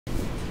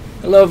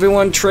Hello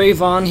everyone,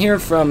 Trayvon here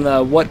from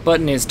the What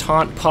Button Is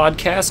Taunt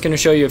podcast. Going to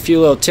show you a few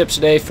little tips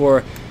today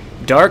for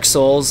Dark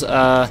Souls.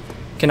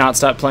 Cannot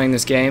stop playing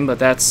this game, but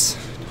that's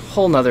a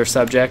whole nother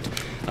subject.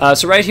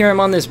 So right here I'm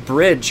on this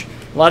bridge.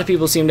 A lot of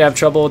people seem to have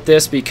trouble with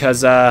this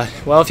because,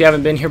 well, if you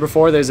haven't been here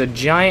before, there's a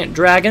giant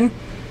dragon.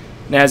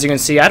 And as you can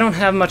see, I don't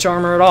have much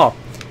armor at all.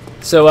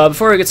 So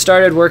before we get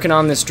started working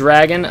on this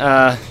dragon,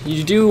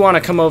 you do want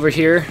to come over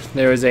here.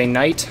 There is a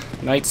Knight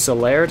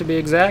Solaire to be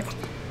exact.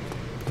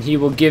 He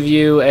will give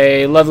you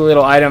a lovely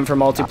little item for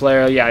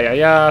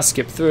multiplayer.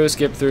 Skip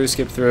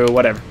through,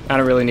 whatever. I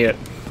don't really need it.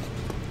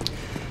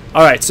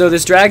 Alright, so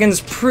this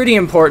dragon's pretty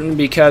important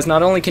because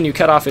not only can you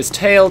cut off his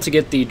tail to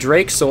get the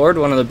Drake Sword,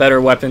 one of the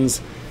better weapons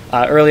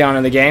early on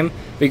in the game,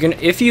 but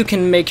if you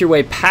can make your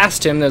way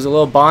past him, there's a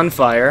little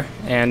bonfire,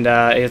 and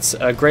it's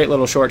a great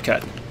little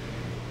shortcut.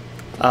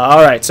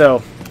 Alright, so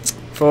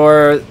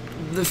for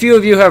the few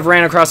of you who have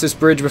ran across this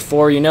bridge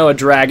before, you know a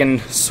dragon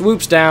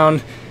swoops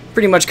down,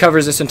 pretty much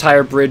covers this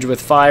entire bridge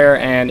with fire,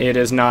 and it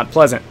is not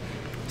pleasant.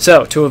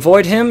 So, to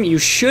avoid him, you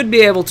should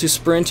be able to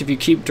sprint if you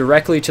keep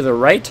directly to the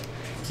right.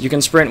 You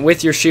can sprint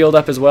with your shield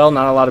up as well.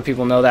 Not a lot of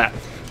people know that.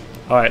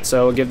 Alright,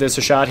 so we'll give this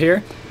a shot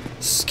here.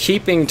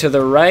 Keeping to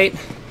the right,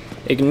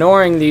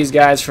 ignoring these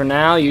guys for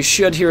now, you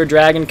should hear a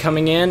dragon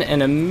coming in,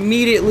 and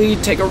immediately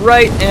take a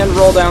right and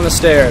roll down the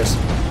stairs.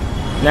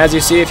 And as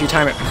you see, if you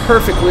time it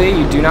perfectly,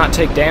 you do not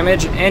take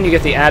damage, and you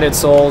get the added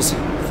souls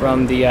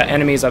from the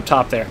enemies up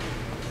top there.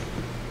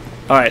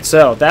 Alright,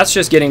 so that's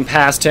just getting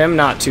past him,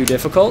 not too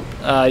difficult.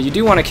 You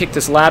do want to kick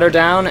this ladder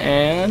down,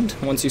 and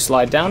once you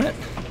slide down it,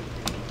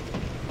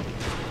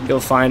 you'll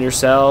find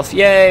yourself,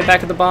 yay,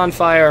 back at the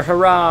bonfire,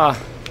 hurrah!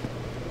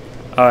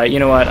 Alright, you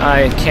know what,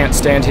 I can't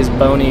stand his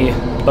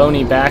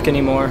bony back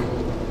anymore.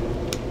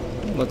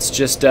 Let's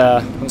just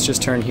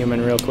turn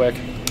human real quick.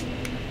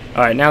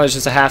 Alright, now there's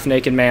just a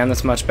half-naked man,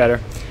 that's much better.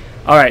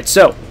 Alright,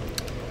 so,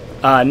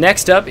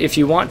 next up, if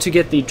you want to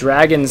get the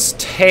dragon's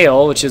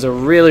tail, which is a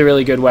really,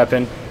 really good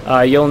weapon,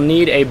 you'll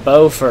need a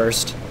bow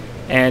first.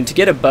 And to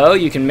get a bow,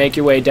 you can make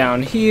your way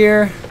down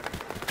here.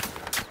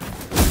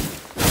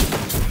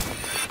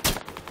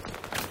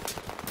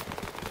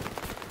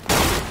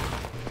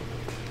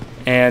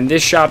 And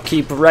this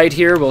shopkeep right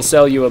here will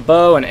sell you a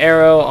bow, an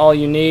arrow, all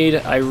you need.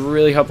 I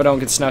really hope I don't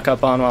get snuck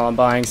up on while I'm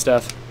buying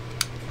stuff.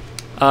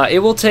 It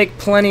will take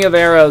plenty of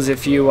arrows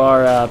if you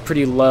are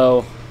pretty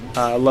low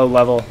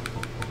level,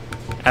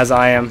 as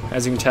I am,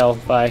 as you can tell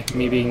by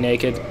me being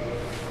naked.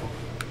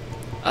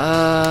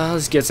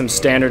 Let's get some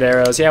standard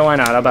arrows. Yeah, why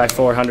not? I'll buy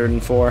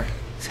 404.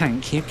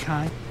 Thank you,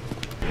 Kai.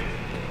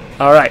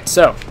 Alright,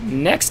 so,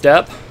 next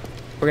up,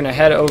 we're going to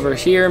head over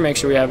here, make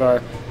sure we have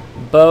our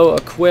bow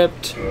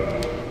equipped.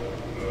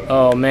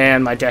 Oh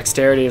man, my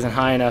dexterity isn't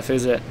high enough,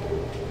 is it?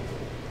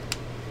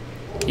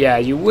 Yeah,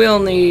 you will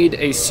need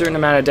a certain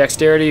amount of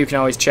dexterity. You can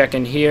always check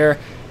in here.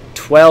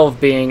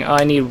 12 being,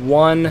 I need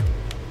one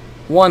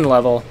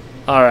level.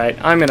 Alright,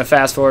 I'm going to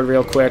fast forward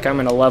real quick. I'm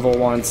going to level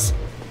once.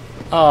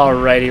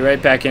 Alrighty,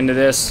 right back into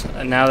this.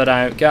 Now that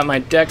I've got my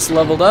dex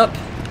leveled up.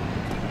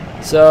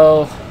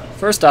 So,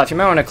 first off, you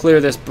might want to clear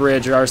this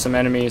bridge. There are some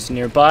enemies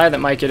nearby that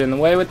might get in the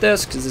way with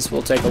this, because this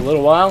will take a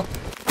little while.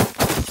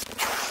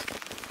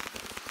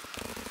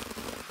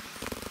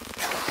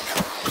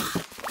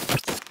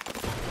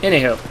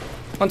 Anywho,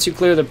 once you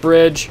clear the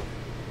bridge,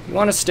 you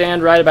want to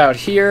stand right about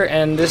here,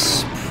 and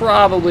this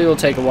probably will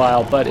take a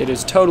while, but it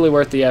is totally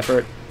worth the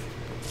effort.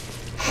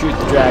 Shoot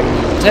the dragon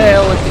in the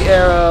tail with the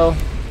arrow.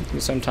 You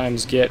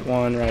sometimes get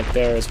one right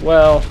there as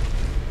well,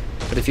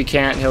 but if you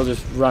can't, he'll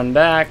just run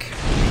back.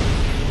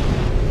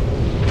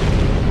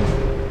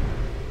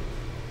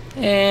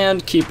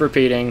 And keep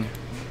repeating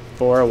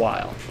for a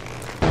while.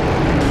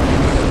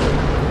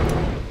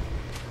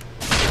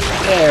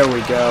 There we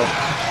go.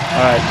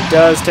 Alright, it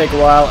does take a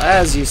while,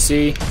 as you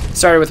see.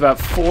 Started with about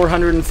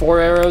 404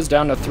 arrows,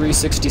 down to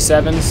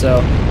 367, so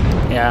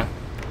yeah,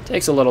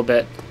 takes a little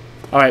bit.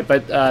 Alright,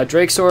 but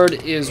Drake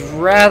Sword is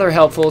rather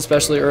helpful,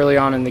 especially early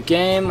on in the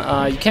game.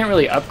 You can't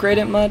really upgrade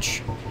it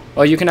much.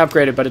 Well, you can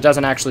upgrade it, but it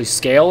doesn't actually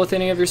scale with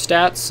any of your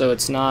stats, so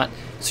it's not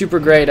super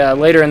great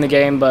later in the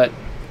game, but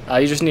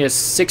you just need a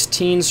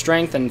 16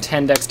 strength and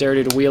 10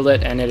 dexterity to wield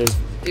it, and it is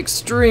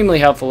extremely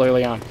helpful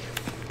early on.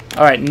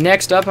 Alright,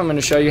 next up I'm going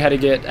to show you how to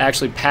get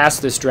actually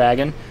past this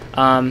dragon.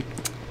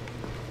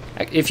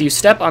 If you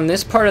step on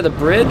this part of the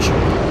bridge,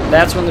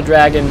 that's when the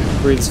dragon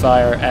breathes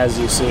fire, as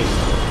you see.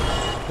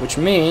 Which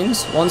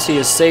means, once he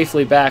is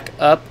safely back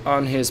up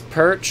on his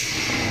perch,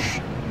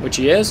 which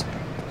he is,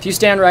 if you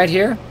stand right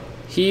here,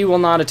 he will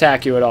not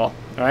attack you at all.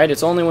 Alright,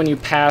 it's only when you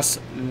pass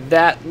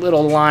that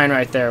little line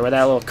right there, where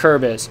that little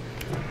curb is.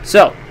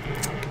 So,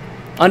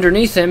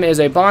 underneath him is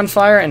a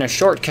bonfire and a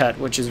shortcut,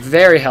 which is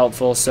very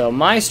helpful. So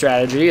my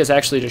strategy is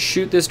actually to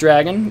shoot this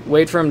dragon,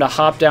 wait for him to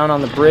hop down on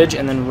the bridge,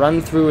 and then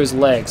run through his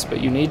legs. But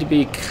you need to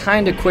be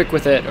kind of quick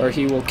with it, or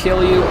he will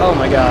kill you. Oh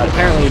my god,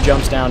 apparently he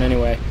jumps down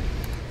anyway.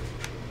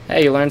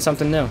 Hey, you learned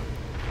something new.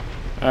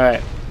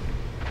 Alright.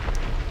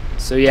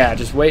 So yeah,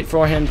 just wait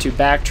for him to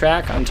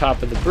backtrack on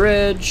top of the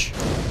bridge.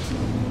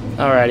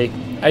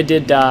 Alrighty. I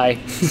did die.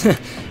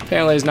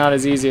 Apparently it's not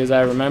as easy as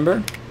I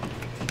remember.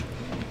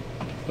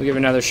 We'll give it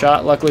another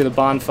shot. Luckily the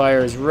bonfire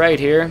is right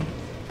here.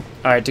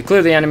 Alright, to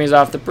clear the enemies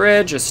off the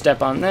bridge, just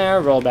step on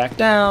there, roll back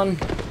down.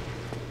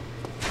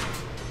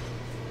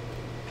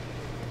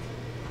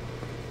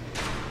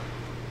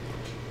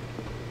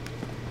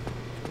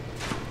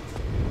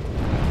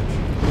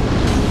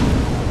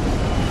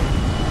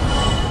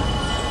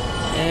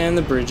 And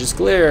the bridge is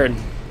cleared.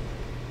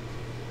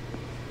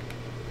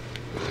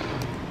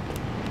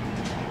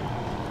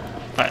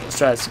 Alright, let's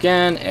try this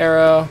again.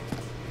 Arrow.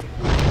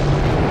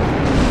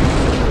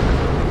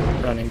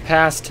 Running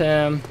past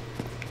him.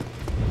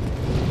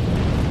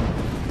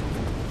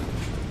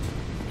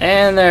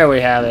 And there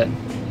we have it.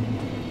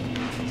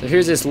 So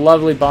here's this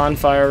lovely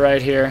bonfire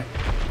right here.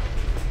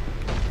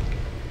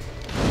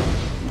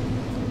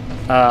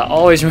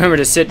 Always remember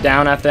to sit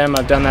down at them.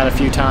 I've done that a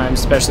few times,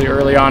 especially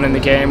early on in the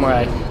game where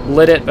I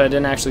lit it but I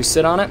didn't actually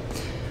sit on it.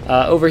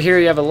 Over here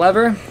you have a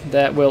lever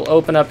that will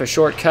open up a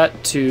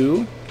shortcut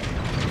to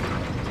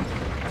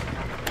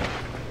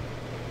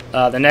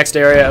the next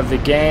area of the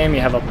game.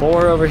 You have a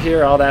boar over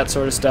here, all that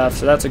sort of stuff,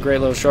 so that's a great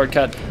little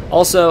shortcut.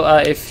 Also,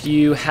 if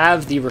you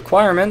have the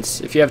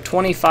requirements, if you have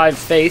 25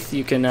 faith,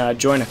 you can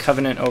join a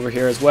covenant over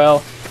here as well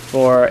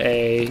for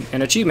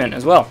an achievement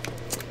as well.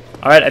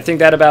 Alright, I think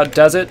that about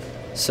does it.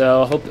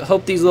 So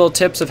hope these little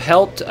tips have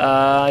helped.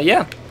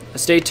 Yeah,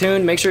 stay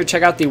tuned. Make sure to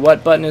check out the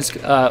What Button Is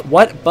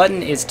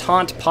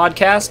Taunt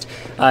podcast.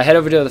 Head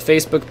over to the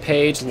Facebook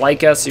page,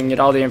 like us, so you can get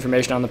all the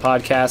information on the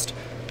podcast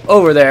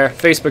over there,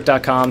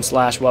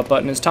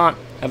 facebook.com/whatbuttonistaunt.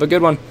 Have a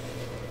good one.